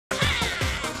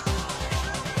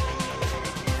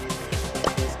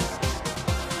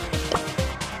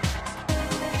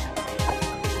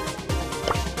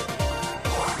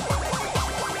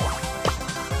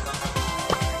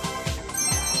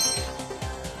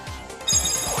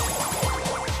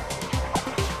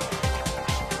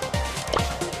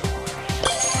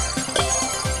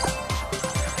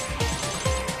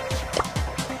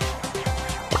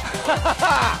Watch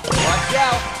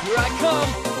out! Here I come!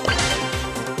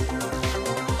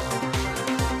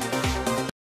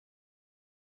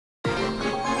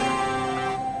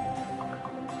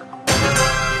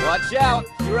 Watch out!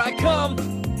 Here I come!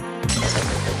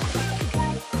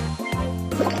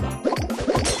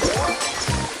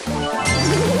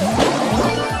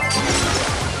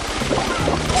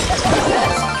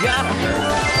 That's gotta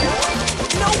hurt!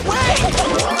 No way!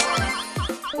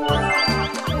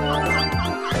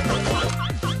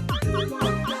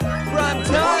 Prime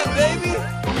time, baby!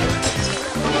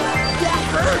 That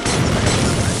hurts!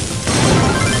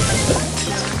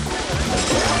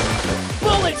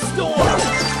 Bullet storm!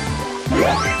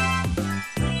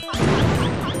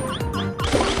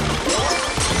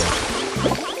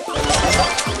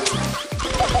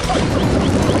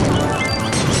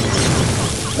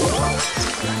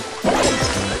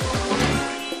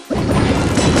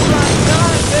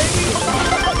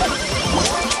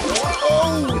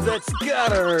 That's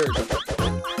gotta hurt.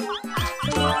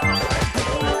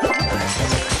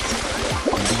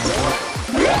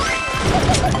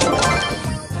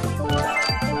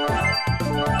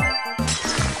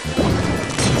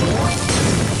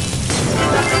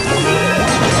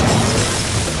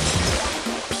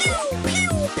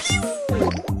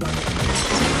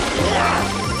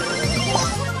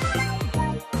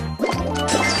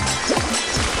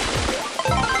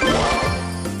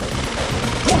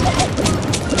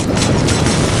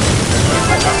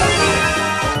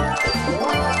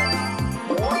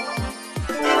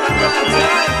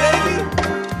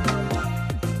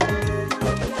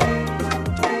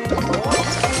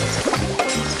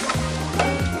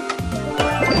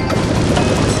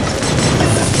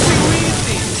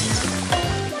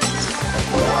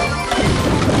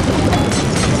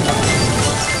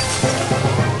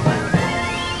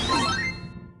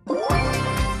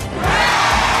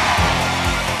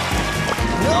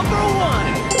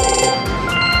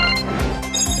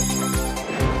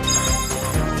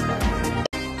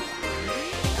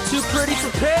 Too pretty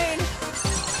for pain!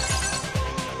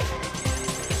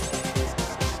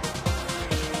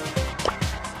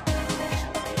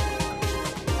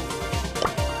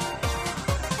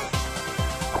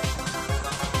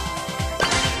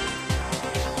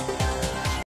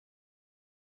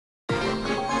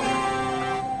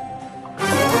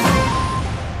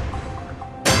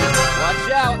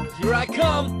 Watch out! Here I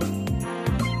come!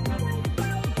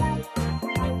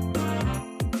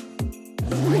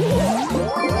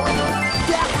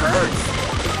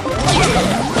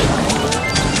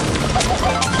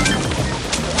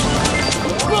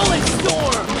 Bullet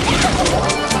storm!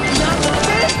 Not the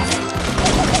fit!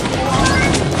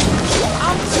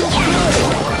 I'm too good!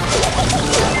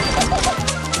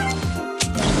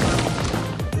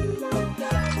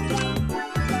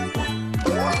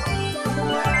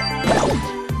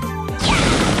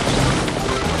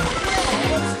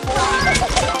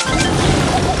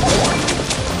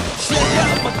 Check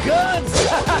out my guns!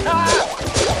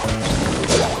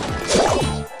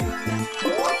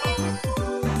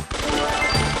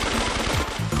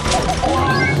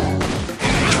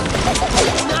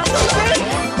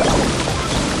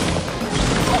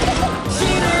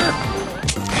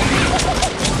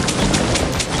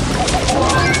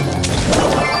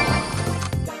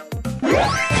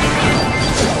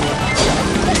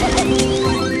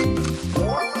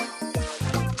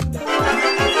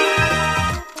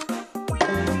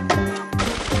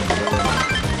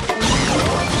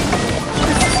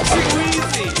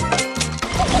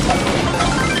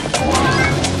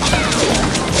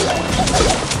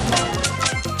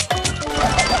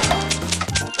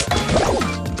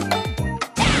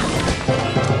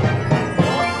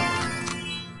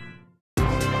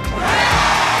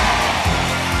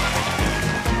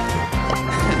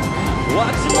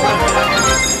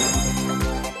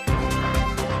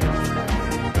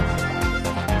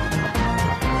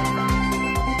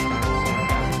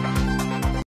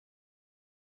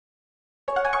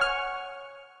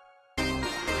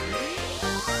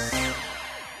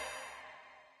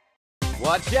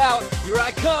 Watch out! Here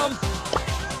I come!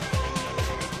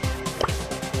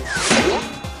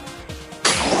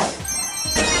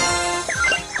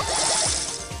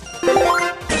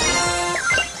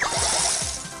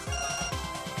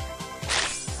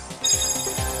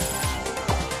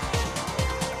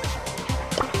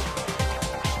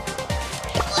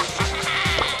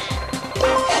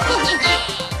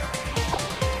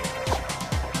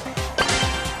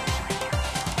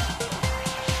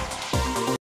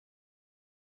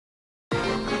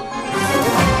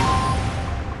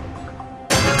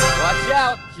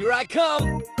 Here I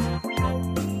come!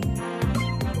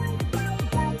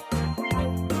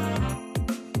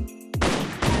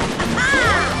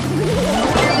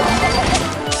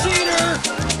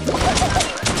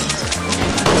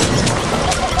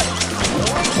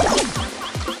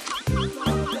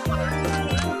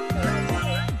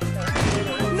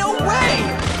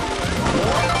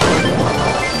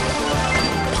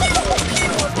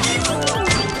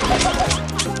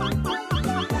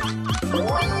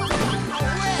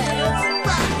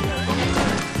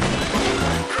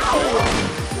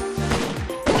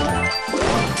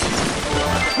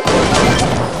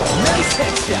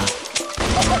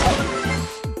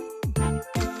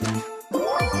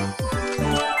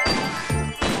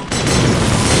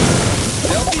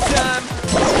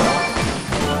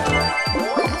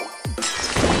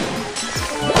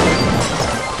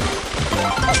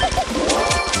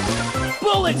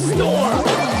 Bullet storm!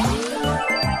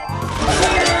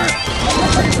 Cheater!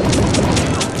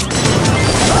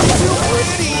 I'm too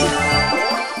pretty!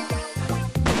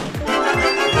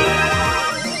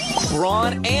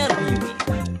 Brawn and beauty.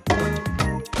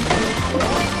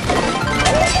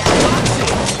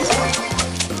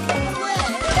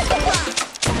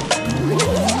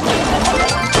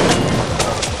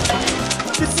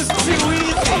 This is too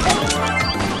easy!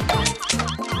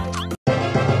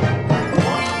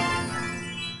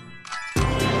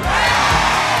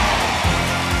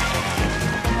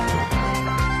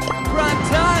 Prime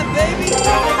time, baby!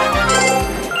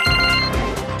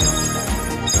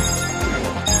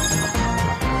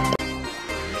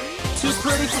 Too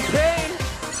pretty for pain!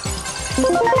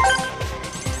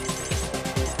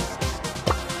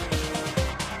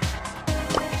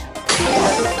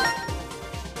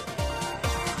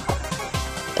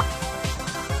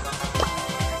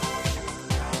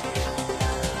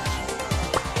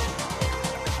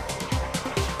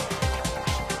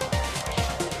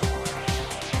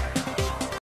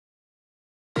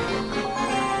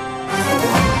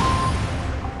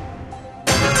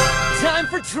 Time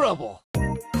for trouble!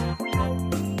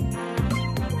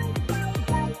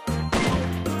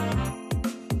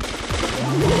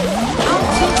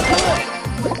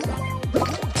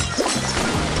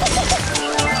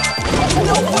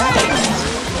 No way!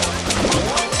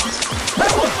 I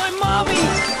want my mommy!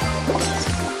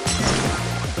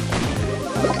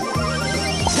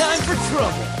 Time for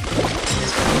trouble!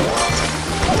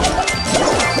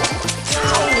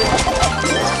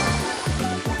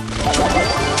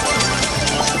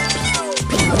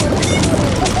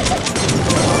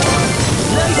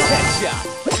 Nice headshot!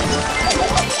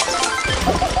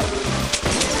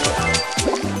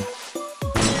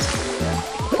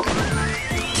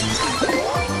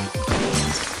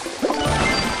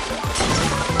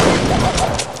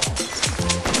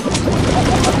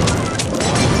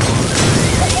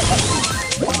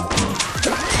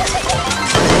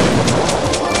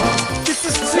 This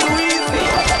is too easy!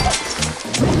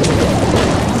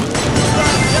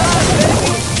 Right on, baby!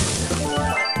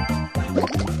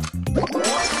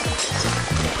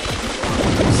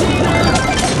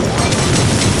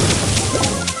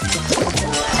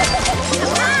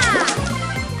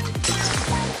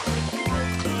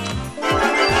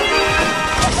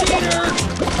 Cheater!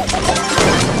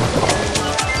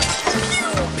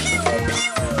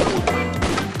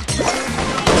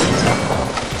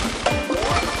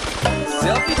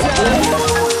 Selfie time!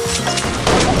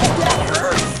 That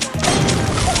hurts!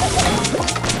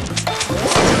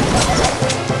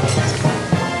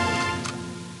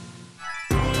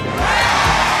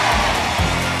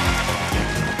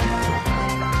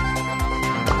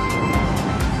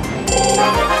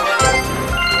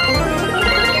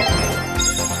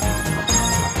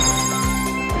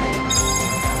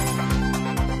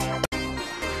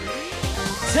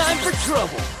 Time for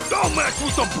trouble! Don't mess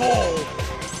with the ball!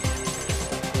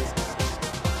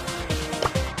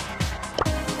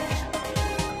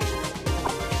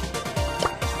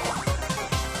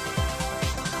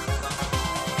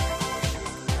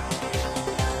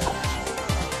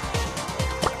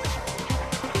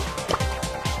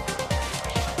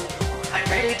 I'm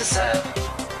ready to serve.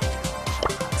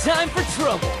 Time for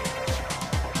trouble!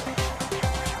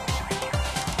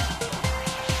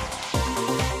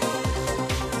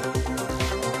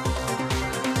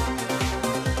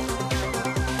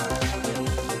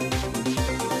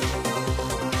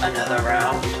 Another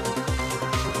round.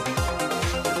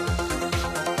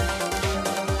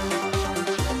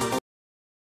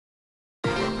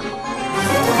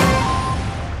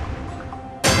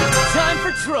 Time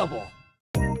for trouble!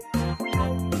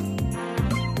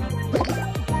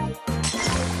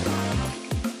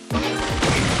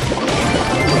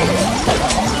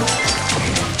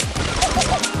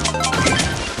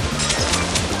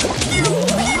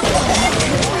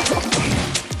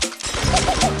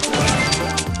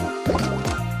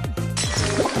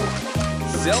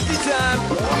 Selfie time!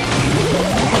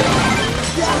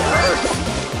 That hurts!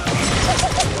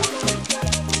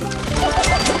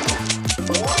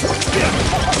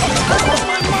 I want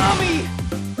my mommy!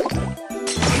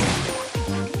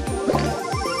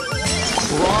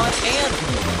 Brawn and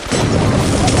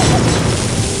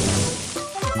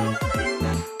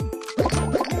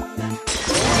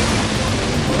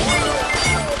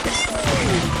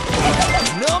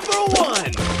number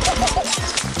one!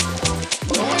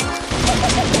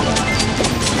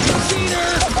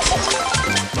 Cheater!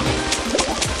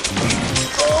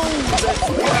 Oh, that's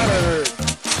gotta hurt!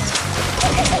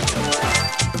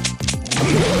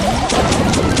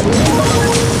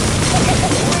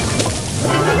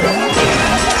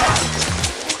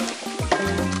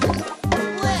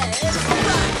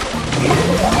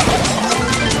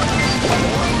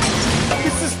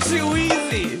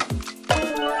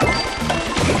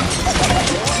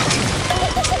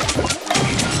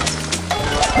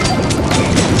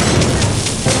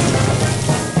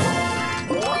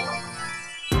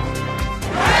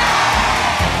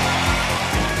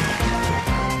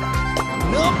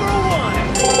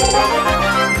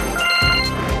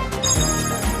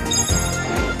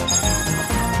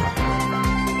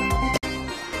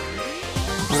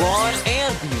 Brawn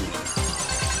and Beauty.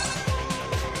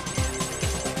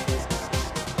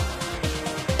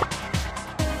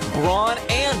 Brawn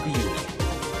and Beauty.